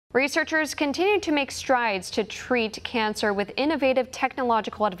Researchers continue to make strides to treat cancer with innovative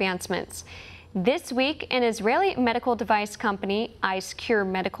technological advancements. This week, an Israeli medical device company, IceCure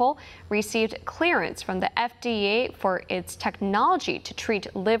Medical, received clearance from the FDA for its technology to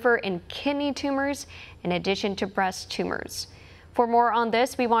treat liver and kidney tumors in addition to breast tumors. For more on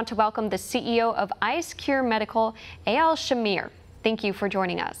this, we want to welcome the CEO of IceCure Medical, Eyal Shamir. Thank you for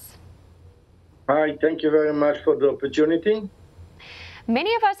joining us. Hi, thank you very much for the opportunity.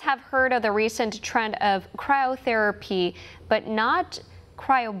 Many of us have heard of the recent trend of cryotherapy, but not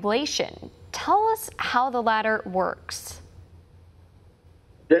cryoablation. Tell us how the latter works.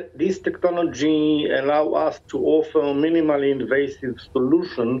 This technology allows us to offer a minimally invasive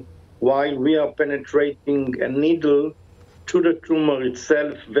solution while we are penetrating a needle to the tumor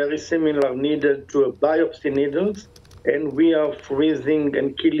itself, very similar needle to a biopsy needles, and we are freezing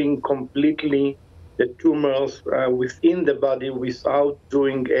and killing completely the tumors within the body without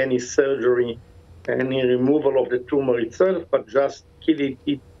doing any surgery, any removal of the tumor itself, but just killing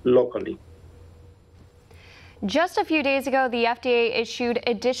it locally. Just a few days ago, the FDA issued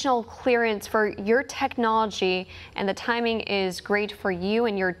additional clearance for your technology, and the timing is great for you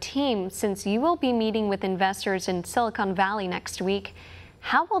and your team since you will be meeting with investors in Silicon Valley next week.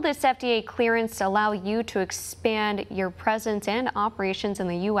 How will this FDA clearance allow you to expand your presence and operations in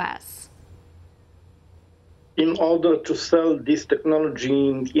the U.S.? In order to sell this technology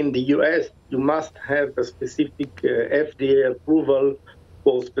in the U.S., you must have a specific FDA approval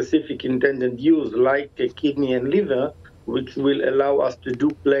for specific intended use, like kidney and liver, which will allow us to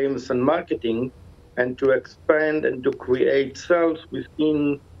do claims and marketing and to expand and to create cells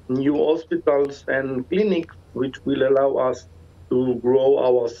within new hospitals and clinics, which will allow us to grow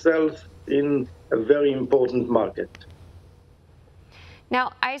ourselves in a very important market.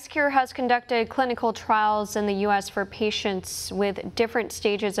 Now, IceCure has conducted clinical trials in the U.S. for patients with different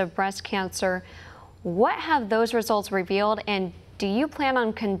stages of breast cancer. What have those results revealed, and do you plan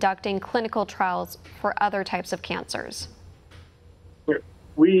on conducting clinical trials for other types of cancers?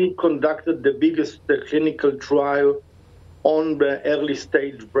 We conducted the biggest clinical trial on the early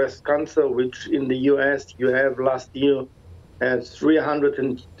stage breast cancer, which in the U.S. you have last year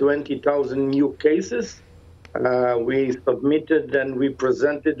 320,000 new cases. We submitted and we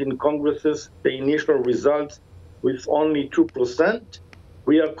presented in congresses the initial results with only 2%.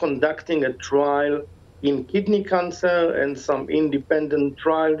 We are conducting a trial in kidney cancer and some independent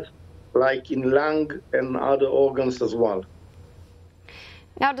trials like in lung and other organs as well.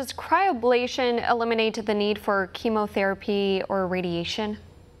 Now, does cryoablation eliminate the need for chemotherapy or radiation?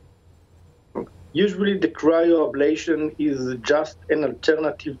 Usually the cryoablation is just an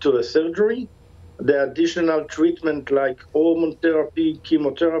alternative to a surgery. The additional treatment like hormone therapy,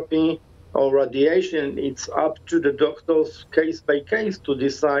 chemotherapy, or radiation, it's up to the doctors case by case to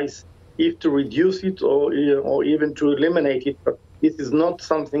decide if to reduce it or even to eliminate it. But this is not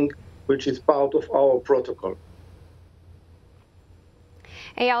something which is part of our protocol.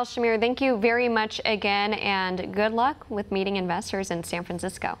 Eyal Shamir, thank you very much again, and good luck with meeting investors in San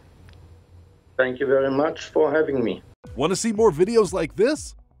Francisco. Thank you very much for having me. Want to see more videos like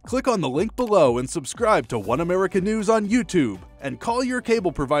this? Click on the link below and subscribe to One America News on YouTube, and call your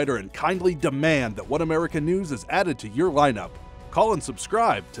cable provider and kindly demand that One America News is added to your lineup. Call and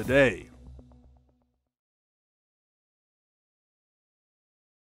subscribe today.